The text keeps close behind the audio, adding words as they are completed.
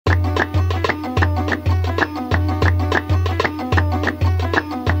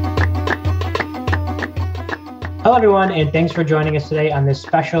Hello, everyone, and thanks for joining us today on this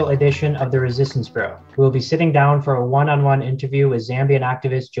special edition of the Resistance Bureau. We'll be sitting down for a one-on-one interview with Zambian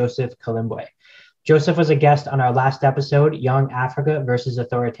activist Joseph Kalimbwe. Joseph was a guest on our last episode, Young Africa versus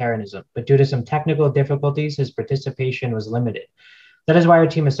Authoritarianism, but due to some technical difficulties, his participation was limited. That is why our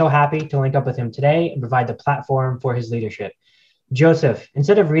team is so happy to link up with him today and provide the platform for his leadership. Joseph,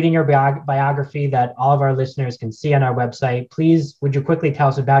 instead of reading your biography that all of our listeners can see on our website, please, would you quickly tell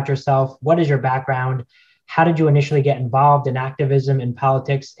us about yourself? What is your background? How did you initially get involved in activism and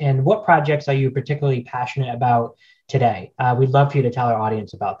politics? And what projects are you particularly passionate about today? We'd love for you to tell our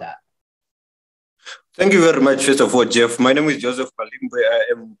audience about that. Thank you very much, first of all, Jeff. My name is Joseph Kalimbwe. I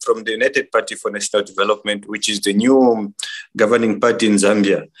am from the United Party for National Development, which is the new governing party in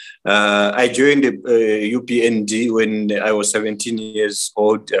Zambia. I joined the UPND when I was 17 years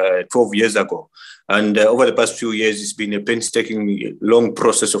old, 12 years ago. And over the past few years, it's been a painstaking, long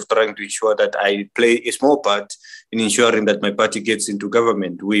process of trying to ensure that I play a small part in ensuring that my party gets into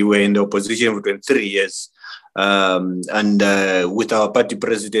government. We were in the opposition for 23 years. With our party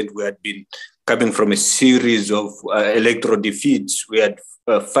president, we had been coming from a series of electoral defeats. We had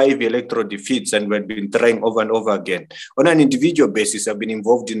 5 electoral defeats, and we had been trying over and over again. On an individual basis, I've been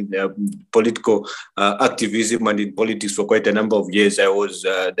involved in political activism and in politics for quite a number of years. I was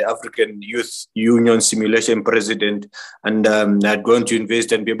the African Youth Union simulation president, and I'd gone to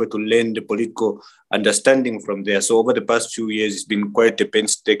invest and be able to learn the political understanding from there. So over the past few years, it's been quite a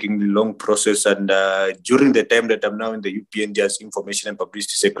painstaking, long process. And during the time that I'm now in the UPND as Information and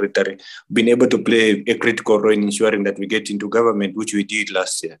Publicity Secretary, been able to play a critical role in ensuring that we get into government, which we did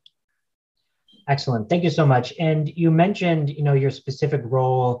last year. Excellent. Thank you so much. And you mentioned, your specific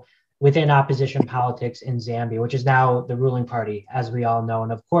role within opposition politics in Zambia, which is now the ruling party, as we all know.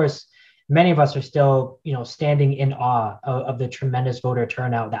 And of course, many of us are still, standing in awe of the tremendous voter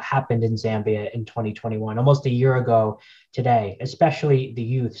turnout that happened in Zambia in 2021, almost a year ago today, especially the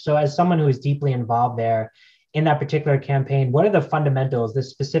youth. So as someone who is deeply involved there in that particular campaign, what are the fundamentals, the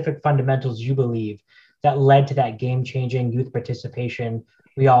specific fundamentals you believe that led to that game-changing youth participation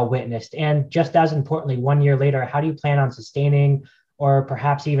we all witnessed? And just as importantly, 1 year later, how do you plan on sustaining or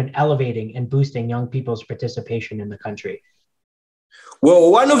perhaps even elevating and boosting young people's participation in the country?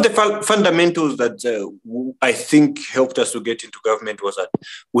 Well, one of the fundamentals that I think helped us to get into government was that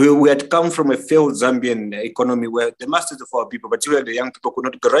we had come from a failed Zambian economy where the masses of our people, particularly the young people, could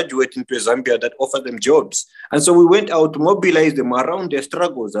not graduate into a Zambia that offered them jobs. And so we went out to mobilize them around their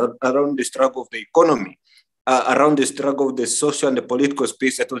struggles, around the struggle of the economy, around the struggle of the social and the political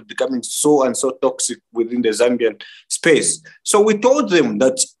space that was becoming so and so toxic within the Zambian space. So we told them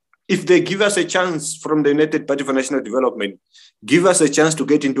that if they give us a chance from the United Party for National Development, give us a chance to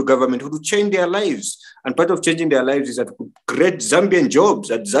get into government, to change their lives. And part of changing their lives is that we could create Zambian jobs,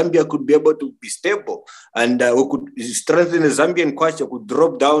 that Zambia could be able to be stable. And we could strengthen the Zambian kwacha, could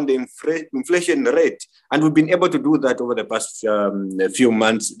drop down the inflation rate. And we've been able to do that over the past few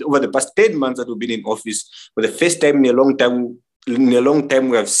months, over the past 10 months that we've been in office. For the first time in a long time,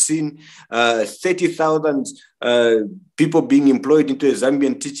 we have seen 30,000 people being employed into the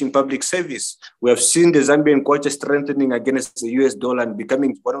Zambian teaching public service. We have seen the Zambian kwacha strengthening against the US dollar and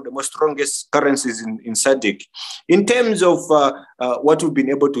becoming one of the most strongest currencies in SADC. In terms of what we've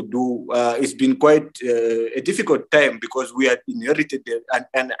been able to do, it's been quite a difficult time because we had inherited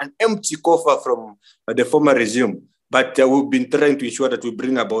an empty coffer from the former regime. But we've been trying to ensure that we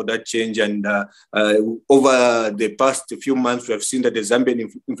bring about that change. And over the past few months, we have seen that the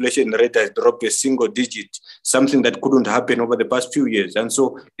Zambian inflation rate has dropped a single digit, something that couldn't happen over the past few years. And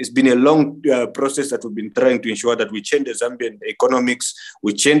so it's been a long process that we've been trying to ensure that we change the Zambian economics,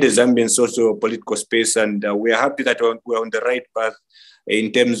 we change the Zambian socio-political space. And we are happy that we're on the right path in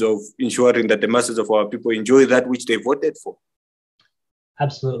terms of ensuring that the masses of our people enjoy that which they voted for.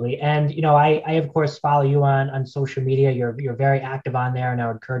 Absolutely. And, I of course, follow you on social media. You're very active on there. And I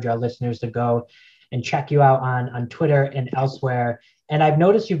would encourage our listeners to go and check you out on Twitter and elsewhere. And I've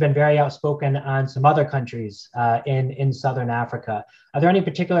noticed you've been very outspoken on some other countries in Southern Africa. Are there any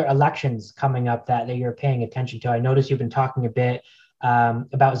particular elections coming up that you're paying attention to? I noticed you've been talking a bit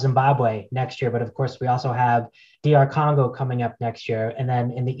about Zimbabwe next year, but of course we also have DR Congo coming up next year. And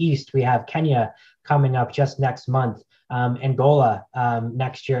then in the East, we have Kenya coming up just next month. Angola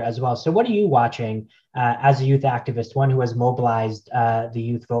next year as well. So what are you watching as a youth activist, one who has mobilized the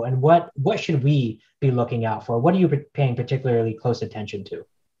youth vote, and what should we be looking out for? What are you paying particularly close attention to?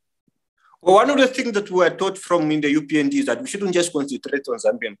 Well, one of the things that we were taught from in the UPND is that we shouldn't just concentrate on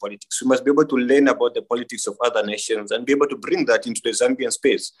Zambian politics. We must be able to learn about the politics of other nations and be able to bring that into the Zambian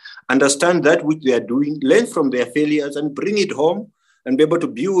space, understand that which they are doing, learn from their failures and bring it home and be able to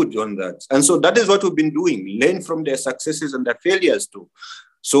build on that. And so that is what we've been doing, learn from their successes and their failures too.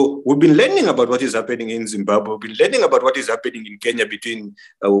 So we've been learning about what is happening in Zimbabwe. We've been learning about what is happening in Kenya between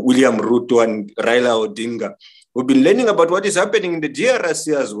William Ruto and Raila Odinga. We've been learning about what is happening in the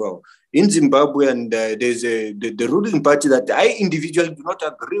DRC as well, in Zimbabwe, and there's the ruling party that I individually do not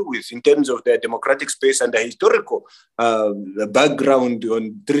agree with in terms of their democratic space and the historical background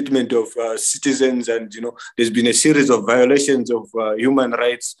on treatment of citizens, and there's been a series of violations of human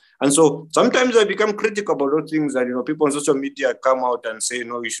rights. And so sometimes I become critical about those things, and people on social media come out and say,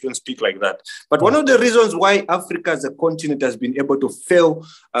 no, you shouldn't speak like that. But one of the reasons why Africa as a continent has been able to fail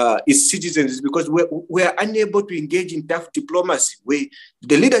its citizens is because we are unable to engage in tough diplomacy, where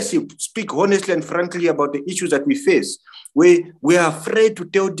the leadership speak honestly and frankly about the issues that we face. We are afraid to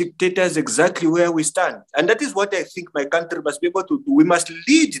tell dictators exactly where we stand. And that is what I think my country must be able to do. We must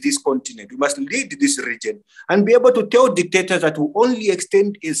lead this continent. We must lead this region and be able to tell dictators that we only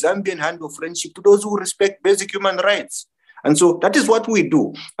extend a Zambian hand of friendship to those who respect basic human rights. And so that is what we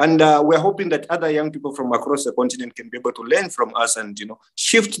do. And we're hoping that other young people from across the continent can be able to learn from us and,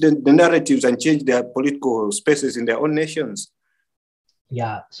 shift the narratives and change their political spaces in their own nations.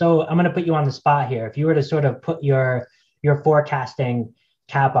 Yeah. So I'm going to put you on the spot here. If you were to sort of put your forecasting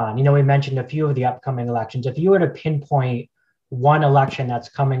cap on, we mentioned a few of the upcoming elections. If you were to pinpoint one election that's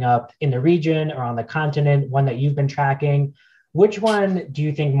coming up in the region or on the continent, one that you've been tracking, which one do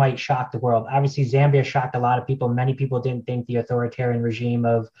you think might shock the world? Obviously, Zambia shocked a lot of people. Many people didn't think the authoritarian regime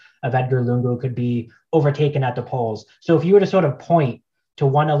of Edgar Lungu could be overtaken at the polls. So if you were to sort of point to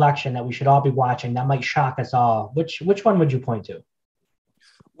one election that we should all be watching that might shock us all, which one would you point to?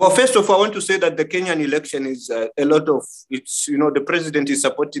 Well, first of all, I want to say that the Kenyan election is a lot of, the president is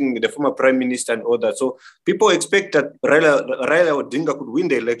supporting the former prime minister and all that. So people expect that Raila Odinga could win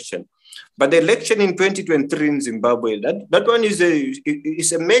the election. But the election in 2023 in Zimbabwe, that one is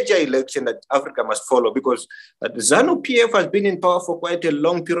a major election that Africa must follow, because the ZANU-PF has been in power for quite a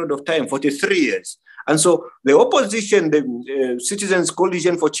long period of time, 43 years. And so the opposition, the Citizens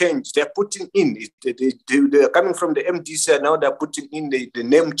Coalition for Change, they're putting in, they're coming from the MDC, and now they're putting in the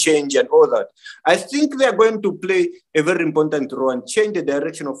name change and all that. I think they're going to play a very important role and change the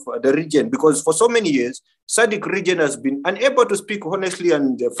direction of the region, because for so many years, SADC region has been unable to speak honestly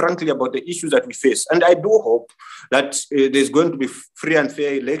and frankly about the issues that we face. And I do hope that there's going to be free and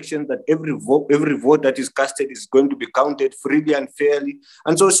fair elections, that every vote that is casted is going to be counted freely and fairly.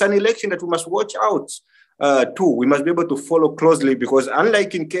 And so it's an election that we must watch out too. We must be able to follow closely, because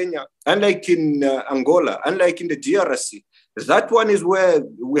unlike in Kenya, unlike in Angola, unlike in the DRC, that one is where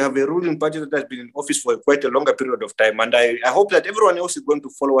we have a ruling party that has been in office for quite a longer period of time. And I hope that everyone else is going to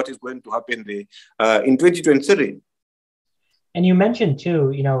follow what is going to happen there in 2023. And you mentioned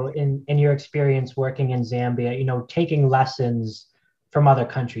too, in your experience working in Zambia, taking lessons from other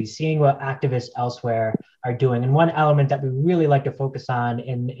countries, seeing what activists elsewhere are doing. And one element that we really like to focus on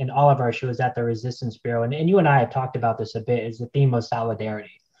in all of our shows at the Resistance Bureau, and you and I have talked about this a bit, is the theme of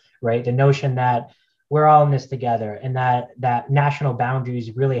solidarity, right? The notion that we're all in this together, and that national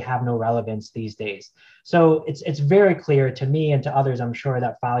boundaries really have no relevance these days. So it's very clear to me and to others, I'm sure,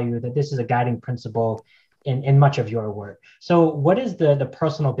 that follow you, that this is a guiding principle in much of your work. So what is the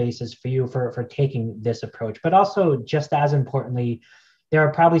personal basis for you for taking this approach? But also, just as importantly, there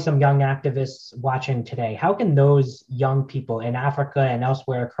are probably some young activists watching today. How can those young people in Africa and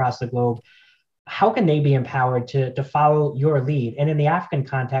elsewhere across the globe, how can they be empowered to follow your lead? And in the African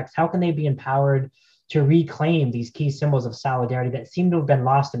context, how can they be empowered to reclaim these key symbols of solidarity that seem to have been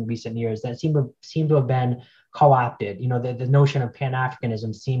lost in recent years, that seem to have been co-opted? The notion of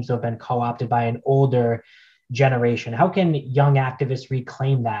Pan-Africanism seems to have been co-opted by an older generation. How can young activists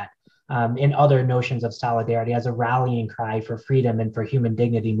reclaim that in other notions of solidarity as a rallying cry for freedom and for human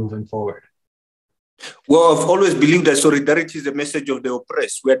dignity moving forward? Well, I've always believed that solidarity is the message of the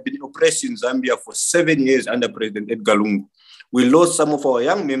oppressed. We had been oppressed in Zambia for 7 years under President Edgar Lungu. We lost some of our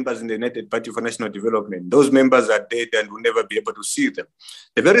young members in the United Party for National Development. Those members are dead and we'll never be able to see them.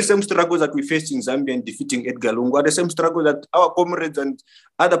 The very same struggles that we faced in Zambia in defeating Edgar Lungu are the same struggles that our comrades and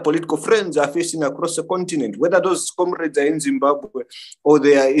other political friends are facing across the continent, whether those comrades are in Zimbabwe or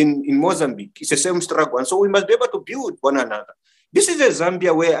they are in Mozambique. It's the same struggle. And so we must be able to build one another. This is a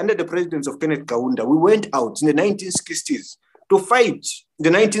Zambia where, under the presidency of Kenneth Kaunda, we went out in the 1960s to fight, the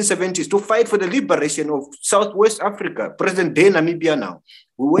 1970s, to fight for the liberation of Southwest Africa, present-day Namibia now.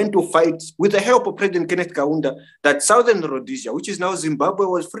 We went to fight with the help of President Kenneth Kaunda that Southern Rhodesia, which is now Zimbabwe,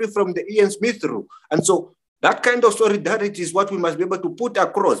 was free from the Ian Smith rule. And so That kind of solidarity is what we must be able to put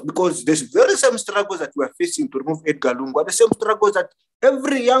across, because there's very same struggles that we are facing to remove Edgar Lungu, the same struggles that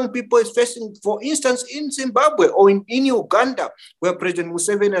every young people is facing, for instance, in Zimbabwe or in Uganda, where President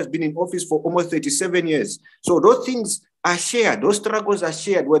Museveni has been in office for almost 37 years. So those things are shared, those struggles are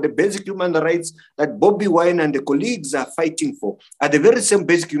shared, where the basic human rights that Bobby Wine and the colleagues are fighting for are the very same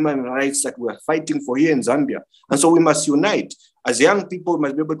basic human rights that we are fighting for here in Zambia. And so we must unite. As young people, we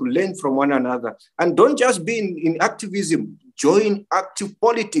must be able to learn from one another. And don't just be in activism. Join active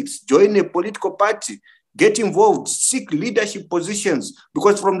politics. Join a political party. Get involved. Seek leadership positions.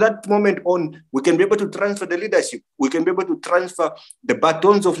 Because from that moment on, we can be able to transfer the leadership. We can be able to transfer the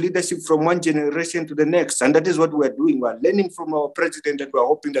batons of leadership from one generation to the next. And that is what we are doing. We are learning from our president, and we are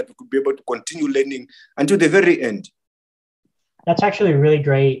hoping that we could be able to continue learning until the very end. That's actually a really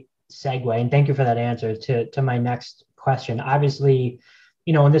great segue. And thank you for that answer to my next question. Obviously,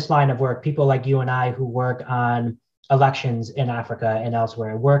 in this line of work, people like you and I who work on elections in Africa and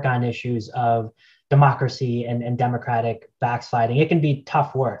elsewhere, work on issues of democracy and democratic backsliding. It can be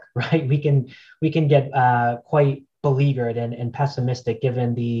tough work, right? We can get quite beleaguered and pessimistic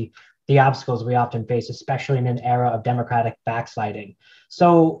given the obstacles we often face, especially in an era of democratic backsliding.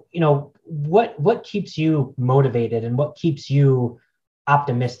 So, what keeps you motivated and what keeps you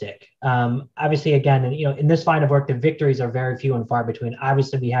optimistic? Obviously, again, in this line of work, the victories are very few and far between.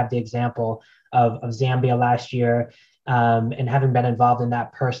 Obviously, we have the example of Zambia last year, and having been involved in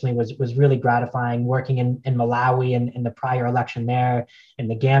that personally was really gratifying. Working in Malawi and in the prior election there, in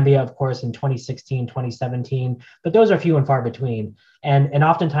the Gambia, of course, in 2016, 2017, but those are few and far between. And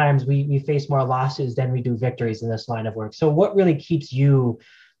oftentimes we face more losses than we do victories in this line of work. So what really keeps you,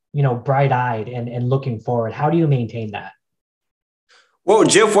 bright-eyed and looking forward? How do you maintain that? Well,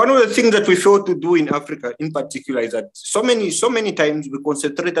 Jeff, one of the things that we fail to do in Africa in particular is that so many times we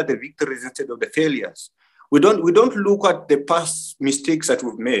concentrate on the victories instead of the failures. We don't look at the past mistakes that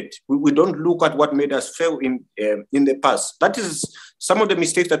we've made. We don't look at what made us fail in the past. That is some of the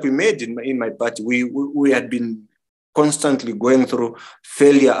mistakes that we made in my party. We had been constantly going through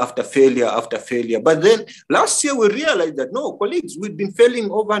failure after failure after failure. But then last year we realized that, no, colleagues, we've been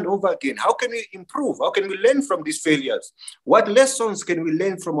failing over and over again. How can we improve? How can we learn from these failures? What lessons can we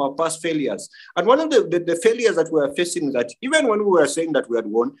learn from our past failures? And one of the failures that we are facing is that even when we were saying that we had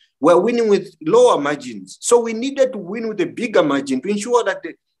won, we are winning with lower margins. So we needed to win with a bigger margin to ensure that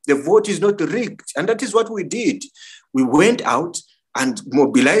the vote is not rigged. And that is what we did. We went out and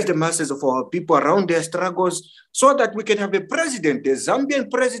mobilize the masses of our people around their struggles so that we can have a president, a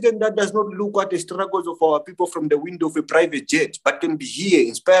Zambian president that does not look at the struggles of our people from the window of a private jet, but can be here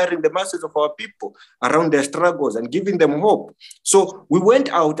inspiring the masses of our people around their struggles and giving them hope. So we went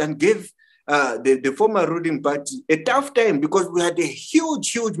out and gave the former ruling party a tough time because we had a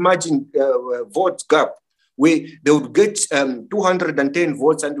huge margin vote gap. They would get 210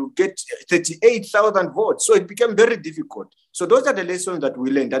 votes and would get 38,000 votes. So it became very difficult. So those are the lessons that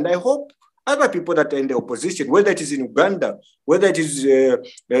we learned. And I hope other people that are in the opposition, whether it is in Uganda, whether it is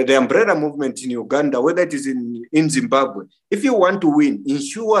the umbrella movement in Uganda, whether it is in Zimbabwe, if you want to win,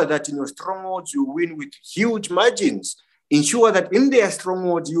 ensure that in your strongholds you win with huge margins. Ensure that in their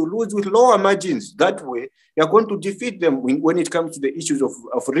strongholds you lose with lower margins. That way, you're going to defeat them when it comes to the issues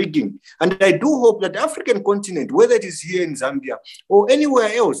of rigging. And I do hope that the African continent, whether it is here in Zambia or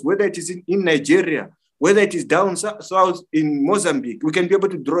anywhere else, whether it is in Nigeria, whether it is down south in Mozambique, we can be able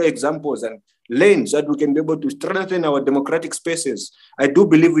to draw examples and learn so that we can be able to strengthen our democratic spaces. I do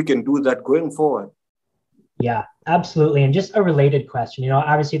believe we can do that going forward. Yeah, absolutely. And just a related question,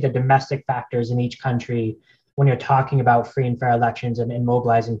 obviously the domestic factors in each country when you're talking about free and fair elections and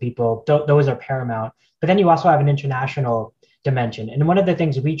mobilizing people, those are paramount. But then you also have an international dimension. And one of the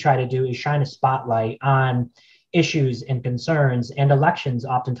things we try to do is shine a spotlight on issues and concerns and elections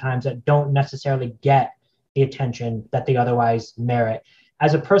oftentimes that don't necessarily get the attention that they otherwise merit.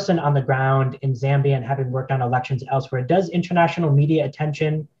 As a person on the ground in Zambia and having worked on elections elsewhere, does international media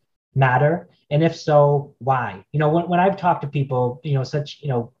attention matter? And if so, why? When I've talked to people, such,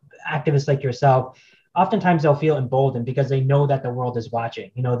 activists like yourself, oftentimes they'll feel emboldened because they know that the world is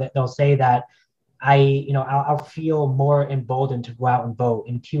watching. That they'll say that I'll feel more emboldened to go out and vote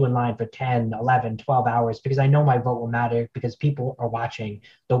and queue in line for 10, 11, 12 hours because I know my vote will matter because people are watching.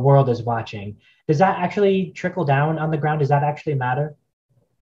 The world is watching. Does that actually trickle down on the ground? Does that actually matter?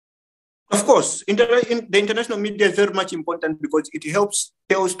 Of course, the international media is very much important because it helps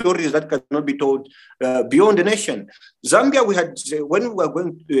tell stories that cannot be told beyond the nation. Zambia, when we were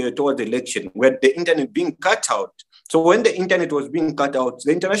going towards the election, we had the internet being cut out. So when the internet was being cut out,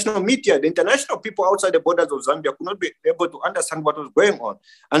 the international media, the international people outside the borders of Zambia could not be able to understand what was going on.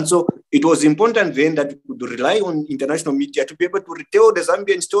 And so it was important then that we could rely on international media to be able to retell the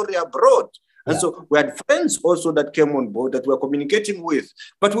Zambian story abroad. And so we had friends also that came on board that we were communicating with,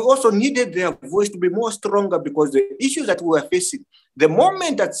 but we also needed their voice to be more stronger because the issues that we were facing, the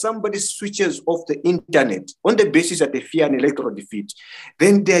moment that somebody switches off the internet on the basis that they fear an electoral defeat,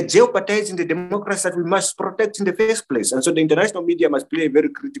 then they're jeopardizing the democracy that we must protect in the first place. And so the international media must play a very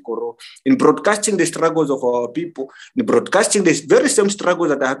critical role in broadcasting the struggles of our people, in broadcasting the very same struggles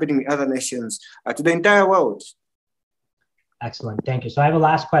that are happening in other nations to the entire world. Excellent. Thank you. So I have a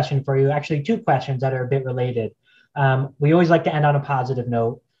last question for you. Actually, two questions that are a bit related. We always like to end on a positive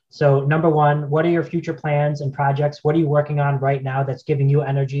note. So number one, what are your future plans and projects? What are you working on right now that's giving you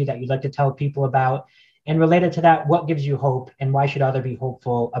energy that you'd like to tell people about? And related to that, what gives you hope and why should others be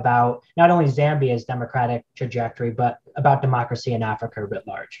hopeful about not only Zambia's democratic trajectory, but about democracy in Africa writ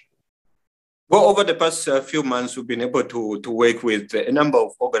large? Well, over the past few months, we've been able to work with a number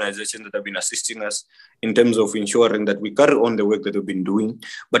of organizations that have been assisting us in terms of ensuring that we carry on the work that we've been doing.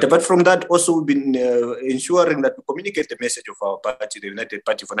 But apart from that, also we've been ensuring that we communicate the message of our party, the United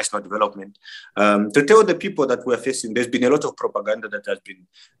Party for National Development, to tell the people that we're facing. There's been a lot of propaganda that has been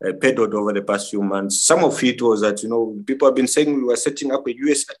peddled over the past few months. Some of it was that, people have been saying we were setting up a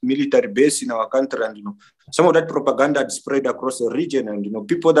US military base in our country, and, some of that propaganda had spread across the region, and,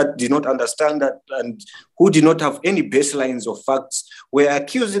 people that did not understand that and who did not have any baselines of facts were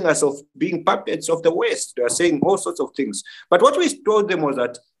accusing us of being puppets of the West. They are saying all sorts of things. But what we told them was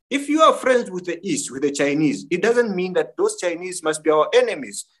that if you are friends with the East, with the Chinese, it doesn't mean that those Chinese must be our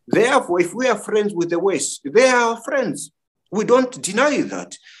enemies. Therefore, if we are friends with the West, they are our friends. We don't deny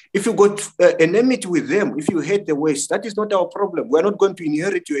that. If you got enmity with them, if you hate the West, that is not our problem. We're not going to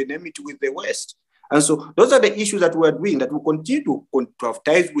inherit your enmity with the West. And so those are the issues that we're doing, that we continue to have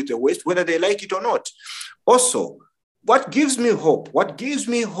ties with the West, whether they like it or not. Also, what gives me hope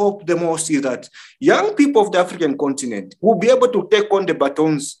the most is that young people of the African continent will be able to take on the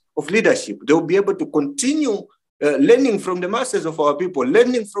batons of leadership. They'll be able to continue learning from the masses of our people,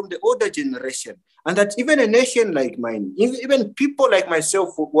 learning from the older generation. And that even a nation like mine, even people like myself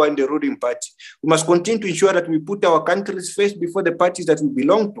who are in the ruling party, we must continue to ensure that we put our countries first before the parties that we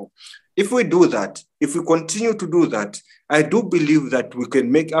belong to. If we do that, if we continue to do that, I do believe that we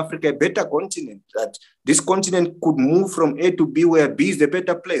can make Africa a better continent, that this continent could move from A to B, where B is the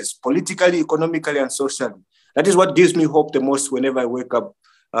better place, politically, economically, and socially. That is what gives me hope the most whenever I wake up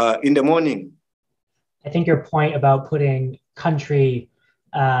in the morning. I think your point about putting country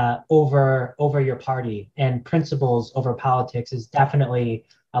over your party and principles over politics is definitely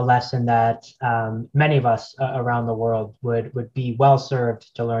a lesson that many of us around the world would be well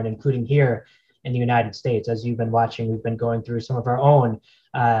served to learn, including here in the United States. As you've been watching, we've been going through some of our own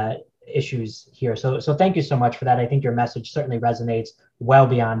issues here. So thank you so much for that. I think your message certainly resonates well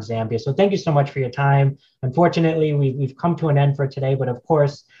beyond Zambia. So thank you so much for your time. Unfortunately, we've come to an end for today, but of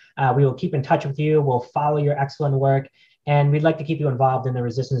course, we will keep in touch with you. We'll follow your excellent work, and we'd like to keep you involved in the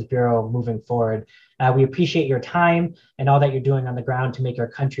Resistance Bureau moving forward. We appreciate your time and all that you're doing on the ground to make our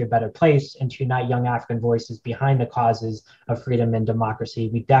country a better place and to unite young African voices behind the causes of freedom and democracy.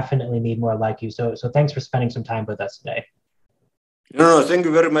 We definitely need more like you. So thanks for spending some time with us today. No, thank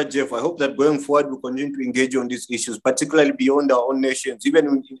you very much, Jeff. I hope that going forward, we continue to engage on these issues, particularly beyond our own nations, even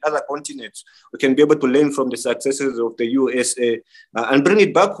in other continents. We can be able to learn from the successes of the USA and bring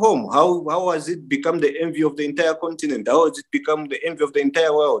it back home. How has it become the envy of the entire continent? How has it become the envy of the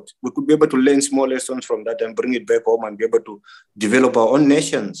entire world? We could be able to learn small lessons from that and bring it back home and be able to develop our own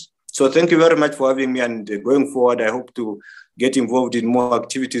nations. So thank you very much for having me. And going forward, I hope to get involved in more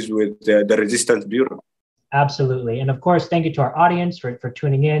activities with the Resistance Bureau. Absolutely. And of course, thank you to our audience for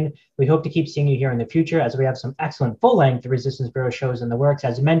tuning in. We hope to keep seeing you here in the future as we have some excellent full-length Resistance Bureau shows in the works.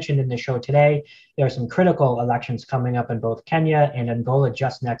 As mentioned in the show today, there are some critical elections coming up in both Kenya and Angola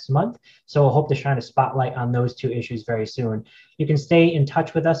just next month. So we'll hope to shine a spotlight on those two issues very soon. You can stay in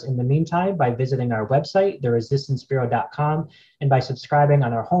touch with us in the meantime by visiting our website, theresistancebureau.com, and by subscribing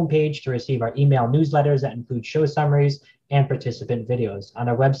on our homepage to receive our email newsletters that include show summaries and participant videos. On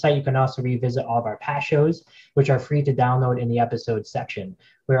our website, you can also revisit all of our past shows, which are free to download in the episodes section.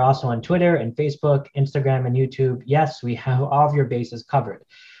 We're also on Twitter and Facebook, Instagram, and YouTube. Yes, we have all of your bases covered.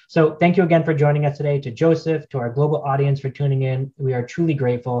 So thank you again for joining us today. To Joseph, to our global audience for tuning in, we are truly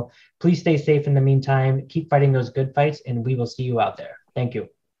grateful. Please stay safe in the meantime, keep fighting those good fights, and we will see you out there. Thank you.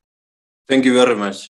 Thank you very much.